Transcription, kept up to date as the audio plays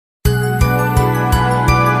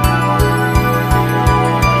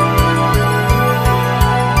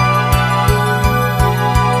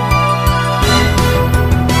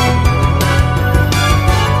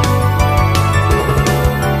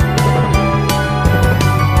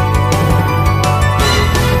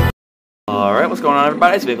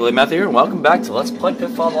everybody, it's Big Matthew here, and welcome back to Let's Play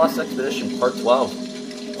Pitfall: The Lost Expedition, Part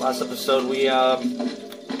 12. Last episode, we got the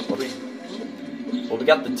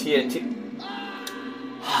TNT.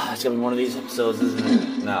 It's gonna be one of these episodes, isn't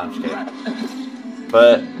it? No, I'm just kidding.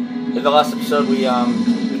 But in the last episode, we got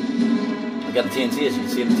the TNT, as you can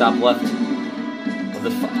see in the top left. Of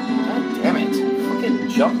this God damn it! Fucking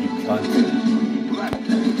jump, you cunt!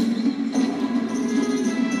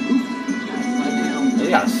 You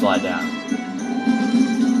gotta slide down.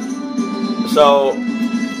 So,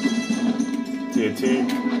 TNT.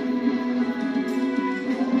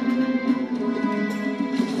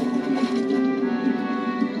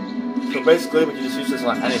 So basically, we can just use this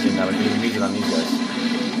on anything now. We can even use it on these guys.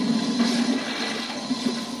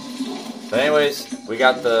 But anyways, we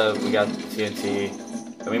got the TNT,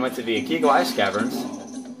 and we went to the Akigo Ice Caverns,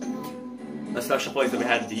 a special place that we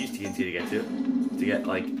had to use TNT to get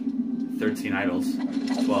like 13 idols,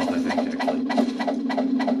 12 I think actually.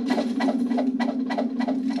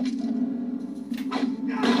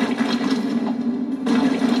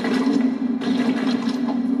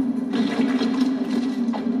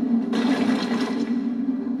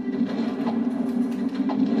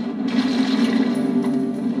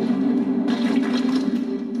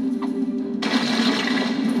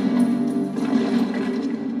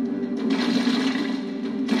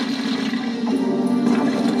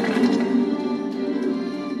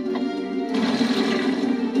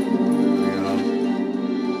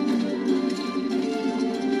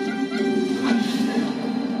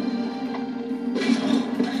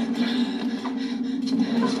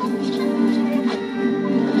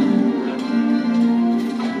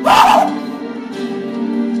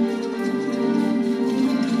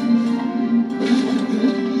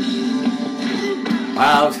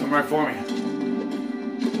 Wow, it's coming right for me.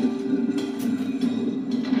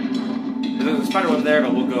 There's a spider web there,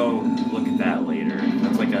 but we'll go look at that later.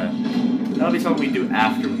 That's like that'll be something we do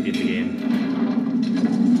after we beat the game.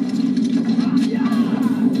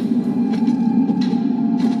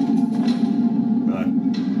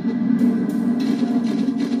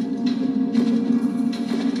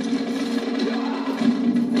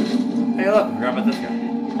 Hey, look, forgot about this guy.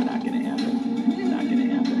 Not gonna happen. Not gonna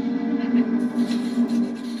happen.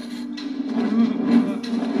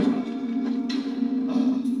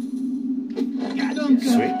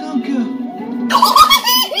 Sweet.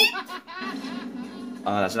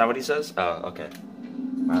 That's not what he says? Oh, okay.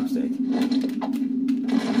 My mistake.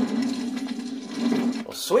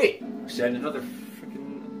 Well, sweet. Send another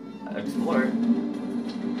freaking explorer.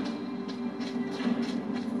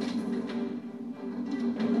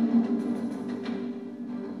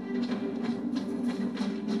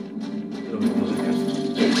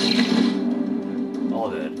 All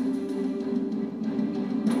dead.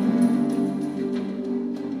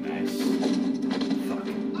 Nice. Fuck.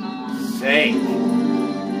 Sake.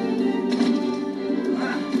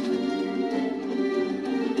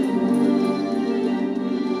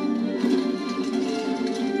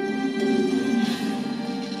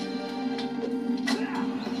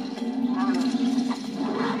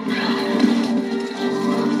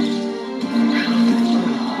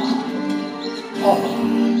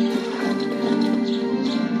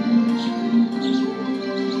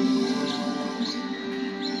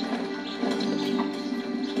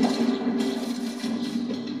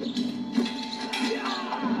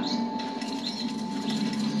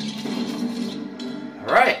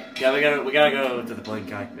 Alright, yeah, we gotta go to the plane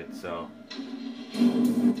cockpit, so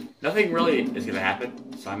nothing really is gonna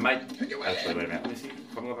happen, so I might actually wait a minute, let me see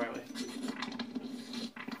if I'm going the right way.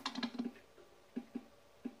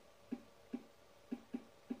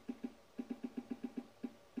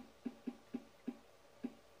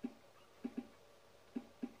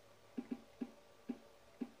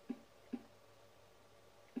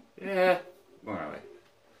 Yeah, going the right way.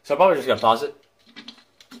 So I'm probably just gonna pause it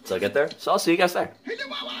until I get there, so I'll see you guys there.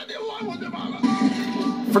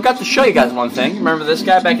 Forgot to show you guys one thing. Remember this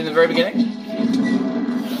guy back in the very beginning?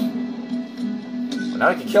 Well, now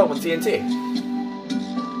I can kill him with TNT.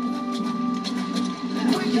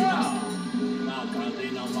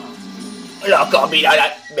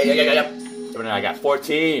 I got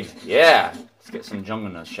 14. Yeah. Let's get some jungle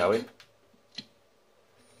nuts, shall we?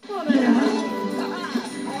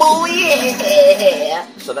 Oh yeah!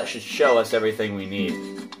 So that should show us everything we need,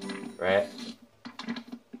 right?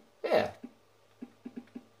 Yeah.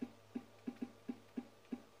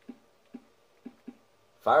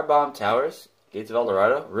 Firebomb Towers, Gates of El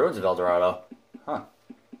Dorado, Ruins of El Dorado. Huh.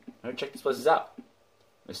 Let me check these places out.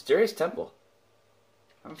 Mysterious Temple.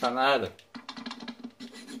 I haven't found that either.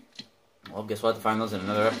 Well, guess we'll have to find those in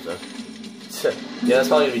another episode. Yeah, that's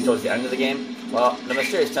probably going to be towards the end of the game. Well, the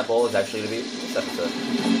mysterious temple is actually going to be this episode, to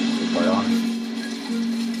be quite honest.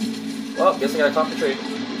 Well, guess I gotta climb the tree.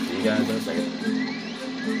 See you guys in a second.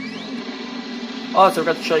 Oh, so I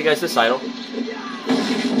forgot to show you guys this idol.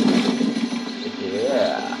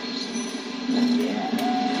 Yeah.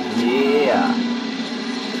 Yeah.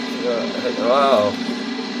 Oh.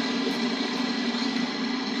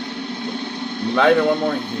 Might even one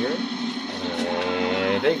more here.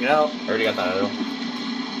 I think no. Already got that idol.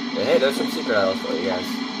 But hey, there's some secret idols for you guys.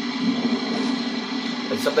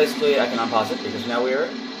 And so basically, I can unpause it because now we're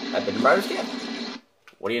at the Riders Camp.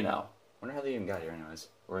 What do you know? I wonder how they even got here, anyways.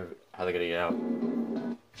 Or how they gonna get out.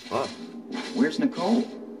 Whoa. Where's Nicole?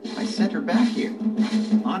 I sent her back here.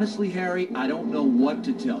 Honestly, Harry, I don't know what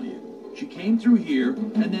to tell you. She came through here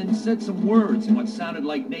and then said some words in what sounded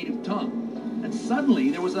like native tongue. And suddenly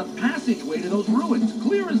there was a passageway to those ruins,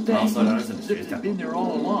 clear as day. Also known as the as if mysterious it had temple. been there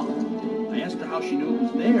all along. I asked her how she knew it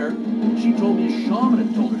was there, and she told me a shaman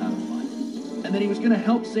had told her how to find it. And that he was going to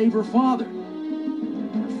help save her father.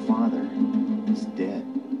 Her father is dead.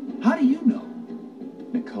 How do you know?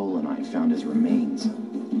 Nicole and I found his remains.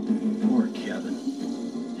 Poor Kevin.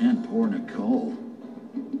 And poor Nicole.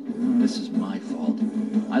 This is my fault.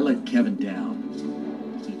 I let Kevin down.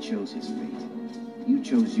 He chose his fate. You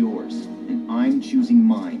chose yours, and I'm choosing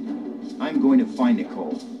mine. I'm going to find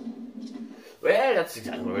Nicole. Well, that's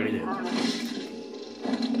exactly what we're gonna do.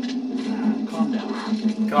 Calm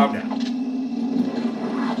down. Calm down.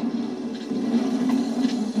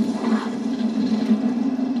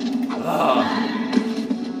 Oh.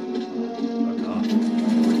 Fuck off.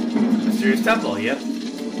 Mysterious temple, yep.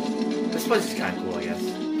 This place is kind of cool, I guess.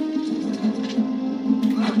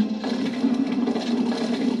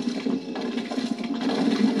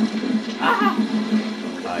 Ah!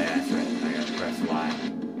 Oh yeah, that's right. I gotta press Y.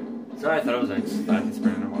 Sorry, I thought it was like I could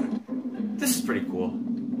sprint underwater. This is pretty cool.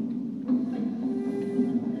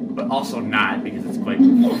 But also not, because it's quite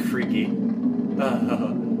freaky.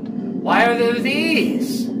 Why are there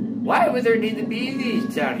these? Why would there need to be these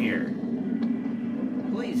down here?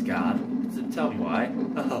 Please, God. Tell me why.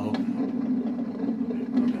 Oh.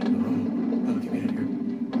 Oh, get me out of here.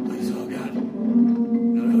 Please, oh God.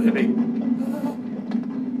 No, hit me.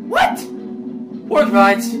 What?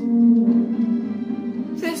 Porcupines!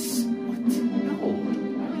 This? What? No.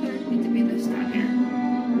 Why would there need to be this down here?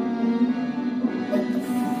 What the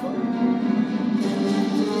fuck?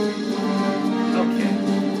 Okay.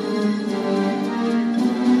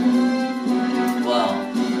 Well.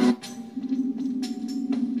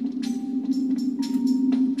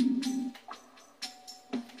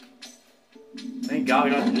 Thank God we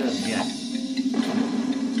don't have to do this again.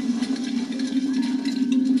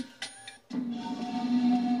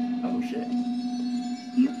 Oh shit.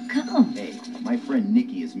 You come. Hey, my friend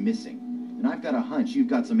Nikki is missing, and I've got a hunch you've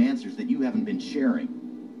got some answers that you haven't been sharing.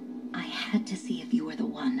 I had to see if you were the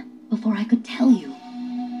one before I could tell you.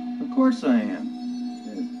 Of course I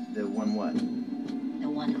am. The one what? The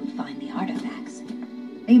one who'd find the artifacts.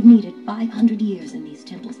 They've needed 500 years in these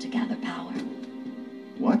temples to gather power.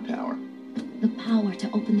 What power? The power to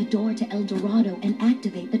open the door to El Dorado and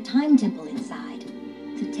activate the time temple inside.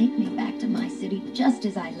 To take me back to my city just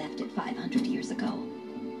as I left it 500 years ago.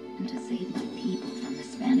 And to save my people from the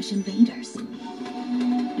Spanish invaders.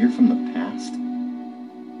 You're from the past?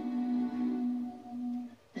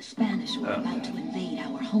 The Spanish were about to invade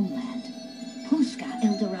our homeland. Pusca,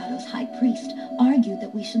 El Dorado's high priest, argued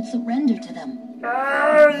that we should surrender to them.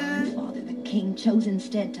 My father, the king, chose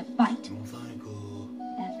instead to fight.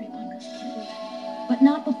 Everyone was killed. But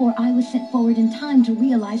not before I was sent forward in time to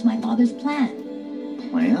realize my father's plan.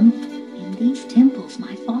 Plan? In these temples,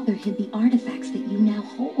 my father hid the artifacts that you now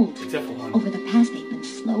hold. Except for one. Over the past, they've been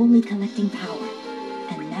slowly collecting power.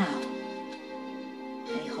 And now,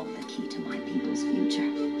 they hold the key to my people's future.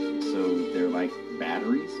 So they're like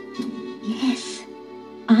batteries? Yes.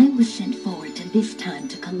 I was sent forward to this time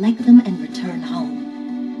to collect them and return home.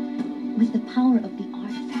 With the power of the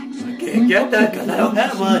artifacts, I can't get that because I don't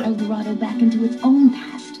have one. El Dorado back into its own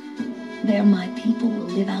past. There my people will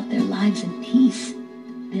live out their lives in peace.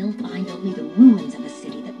 They'll find only the ruins of a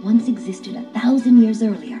city that once existed 1,000 years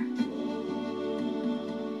earlier.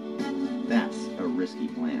 That's a risky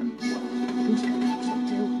plan. Pusca thinks so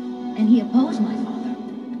too. And he opposed my father.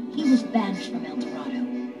 He was banished from El Dorado.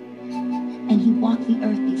 And he walked the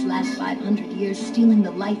earth these last 500 years, stealing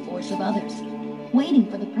the life force of others, waiting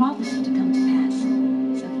for the prophecy to come to pass,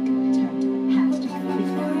 so he could return to the past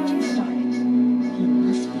before it had started. He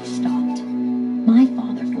must be stopped. My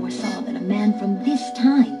father foresaw that a man from this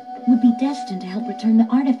time would be destined to help return the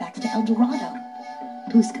artifacts to El Dorado.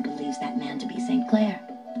 Pusca believes that man to be St. Clair,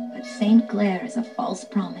 but St. Clair is a false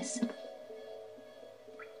promise.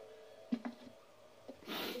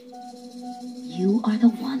 You are the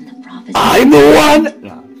one the prophecy... I'm the one!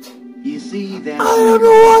 No. You see, that's... I'm the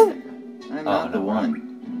one! I'm not the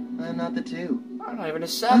one. I'm not the 2. I'm not even a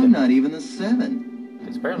 7. I'm not even the 7.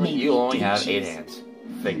 Because apparently Maybe you only did have choose. 8 hands.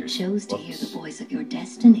 Figures. You chose to Whoops. hear the voice of your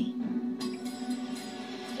destiny.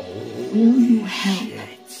 Oh, Will you help?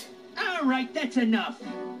 shit. All right, that's enough.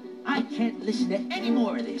 I can't listen to any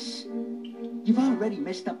more of this. You've already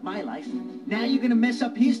messed up my life. Now you're gonna mess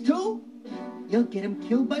up his too? You'll get him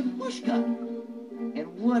killed by pushka. And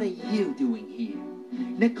what are you doing here?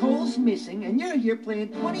 Nicole's missing, and you're here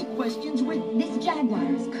playing 20 questions with... This jaguar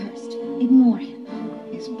is cursed. Ignore him.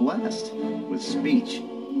 He's blessed with speech.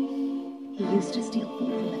 He used to steal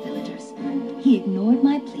food from the villagers. He ignored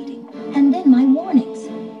my pleading, and then my warnings.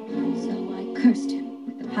 So I cursed him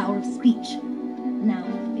with the power of speech. Now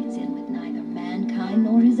he fits in with neither mankind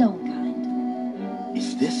nor his own kind.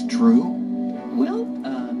 Is this true? Well,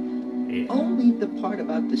 only the part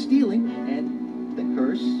about the stealing, and the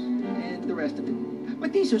curse, and the rest of it.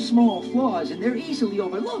 But these are small flaws, and they're easily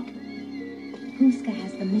overlooked. Puska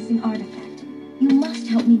has the missing artifact. You must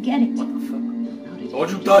help me get it. What the fuck? How did Don't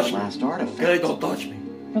you get touch the me. last artifact? Okay, don't touch me.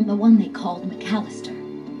 From the one they called McAllister.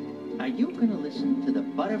 Are you gonna listen to the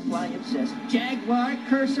butterfly-obsessed jaguar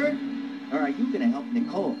cursor? Or are you gonna help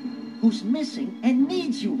Nicole, who's missing and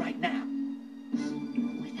needs you right now?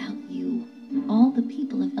 Without you, all the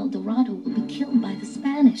people of El Dorado will be killed by the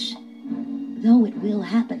Spanish. Though it will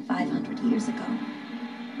happen 500 years ago,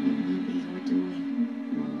 it will be your doing.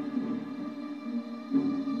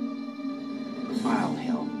 I'll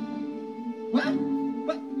help. What?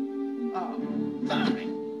 What? Oh,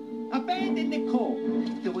 fine. Abandon Nicole,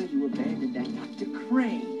 the way you abandoned that Dr.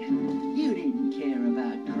 Crane. You didn't care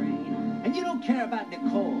about Crane, and you don't care about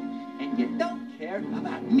Nicole, and you don't care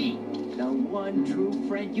about me, the one true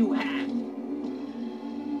friend you have.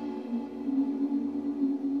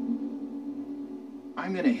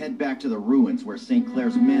 I'm gonna head back to the ruins where St.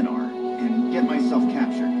 Clair's men are and get myself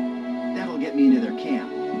captured. That'll get me into their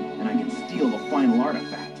camp, and I can steal the final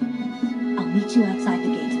artifact. I'll meet you outside the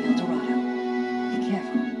gates of El Dorado. Be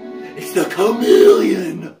careful. It's the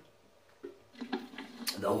chameleon!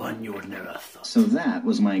 The one you would never thought. So that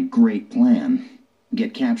was my great plan.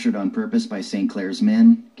 Get captured on purpose by St. Clair's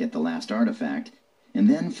men, get the last artifact, and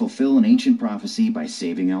then fulfill an ancient prophecy by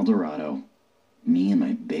saving El Dorado. Me and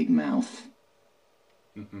my big mouth.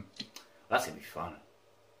 That's gonna be fun.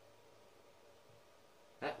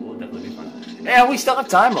 That will definitely be fun. And we still have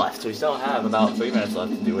time left. We still have about 3 minutes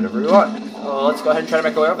left to do whatever we want. So let's go ahead and try to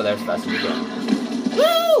make our way over there as fast as we can.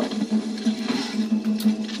 Woo!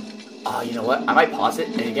 You know what? I might pause it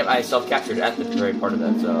and get myself captured at the very part of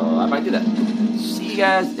it. So I might do that. See you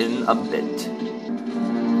guys in a bit.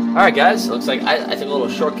 Alright guys, looks like I took a little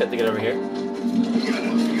shortcut to get over here.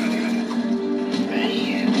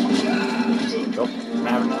 Nope, I'm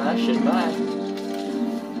having none of that shit, bye.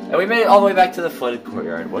 And we made it all the way back to the flooded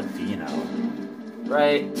courtyard. What do you know?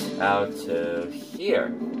 Right out to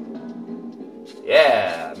here.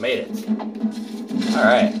 Yeah, made it.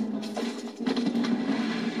 Alright.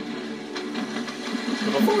 So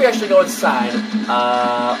before we actually go inside,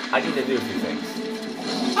 I need to do a few things.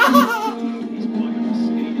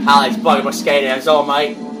 Alex bugging my skaters, all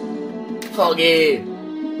mate. Fuck you.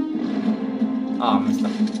 Oh, I messed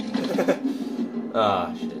up.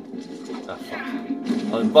 Oh, shit. Oh, fuck.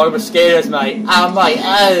 I was bugging my skaters, mate. Oh, mate,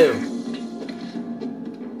 oh!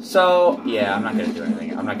 So, yeah, I'm not gonna do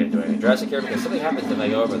anything. I'm not gonna do anything drastic here because something happens if I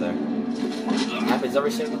go over there. It happens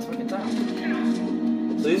every single fucking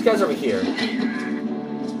time. So these guys over here,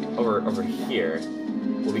 over here,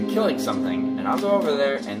 will be killing something, and I'll go over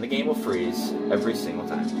there, and the game will freeze every single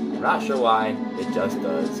time. I'm not sure why, it just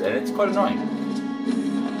does, and it's quite annoying.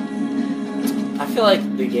 I feel like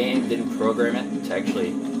the game didn't program it to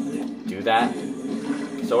actually do that.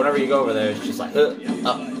 So whenever you go over there, it's just like, hey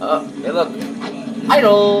look,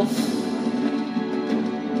 idle!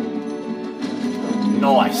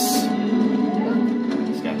 Nice!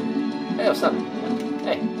 This guy. Hey, what's up?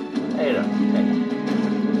 Hey, how you doing? Hey.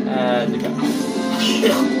 And the guy.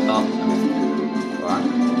 Oh, I missed it. Go on.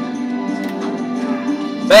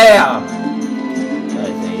 Bam!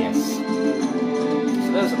 Yes.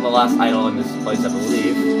 So this is the last idol in this place, I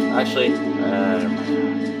believe. Actually,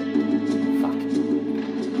 fuck.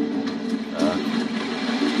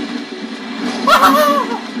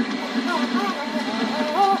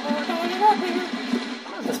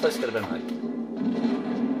 This place could have been like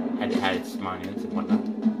had its monuments and whatnot.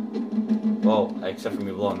 Well, except for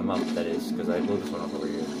me blowing them up, that is, because I blew this one up over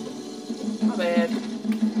here. Not bad.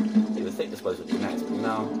 You would think this place would be nice, but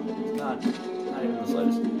no, it's not. Not even the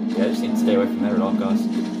slightest. Yeah, I just need to stay away from there at all costs.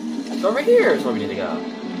 So over here is where we need to go.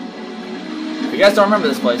 If you guys don't remember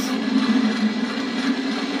this place.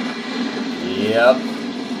 Yep.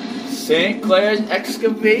 St. Clair's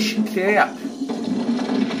excavation camp.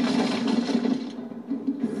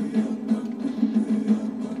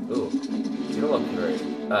 Ooh. You don't look great.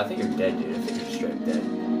 I think you're dead, dude. I think you're straight dead.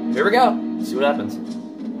 Here we go. Let's see what happens.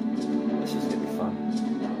 This is gonna be fun.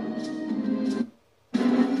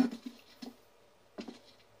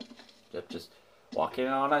 Yep, just walking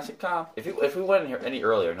in all nice and calm. If we went in here any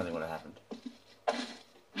earlier, nothing would have happened.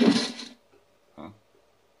 Huh?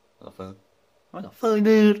 What the fuck? What the fuck,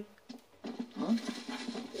 dude? Huh?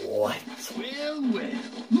 What? Well,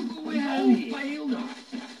 look what we have here.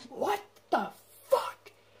 What the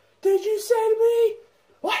fuck did you say to me?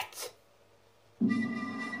 What?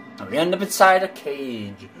 We end up inside a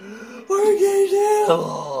cage. We're getting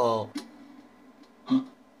ill.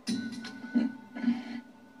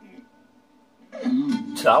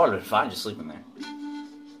 So I would have been fine just sleeping there.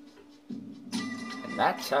 And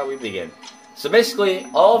that's how we begin. So basically,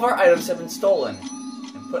 all of our items have been stolen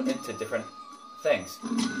and put into different things.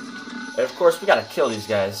 And of course, we gotta kill these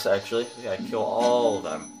guys, actually. We gotta kill all of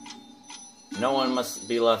them. No one must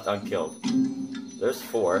be left unkilled. There's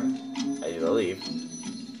 4, I believe.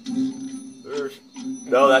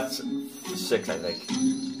 No, that's 6, I think.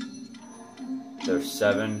 There's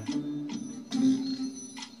 7.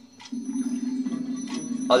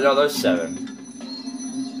 Oh, no, there's 7.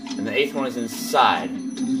 And the 8th one is inside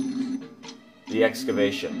the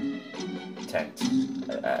excavation tent.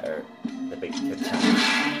 Or the big tent.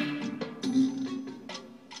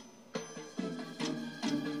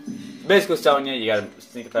 Basically, it's telling you you gotta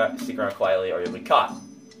sneak around quietly or you'll be caught.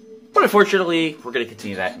 But unfortunately, we're gonna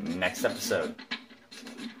continue that next episode.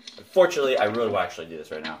 Unfortunately, I really want to actually do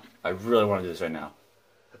this right now. I really want to do this right now.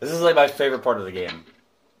 This is like my favorite part of the game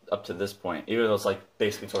up to this point, even though it's like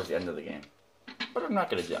basically towards the end of the game. But I'm not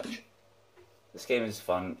gonna judge. This game is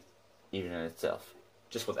fun, even in itself,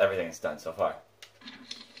 just with everything it's done so far.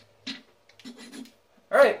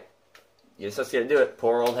 All right, you just have to do it.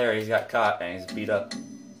 Poor old Harry's got caught and he's beat up.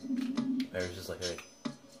 Harry's just like, hey,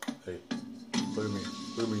 look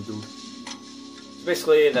at me, dude. So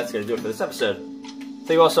basically, that's gonna do it for this episode.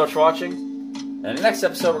 Thank you all so much for watching. And in the next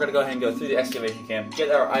episode, we're gonna go ahead and go through the excavation camp,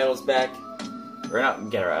 get our idols back, or not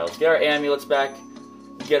get our idols, get our amulets back,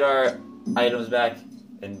 get our items back,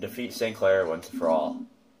 and defeat St. Clair once and for all.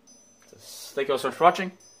 So thank you all so much for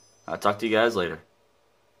watching. I'll talk to you guys later.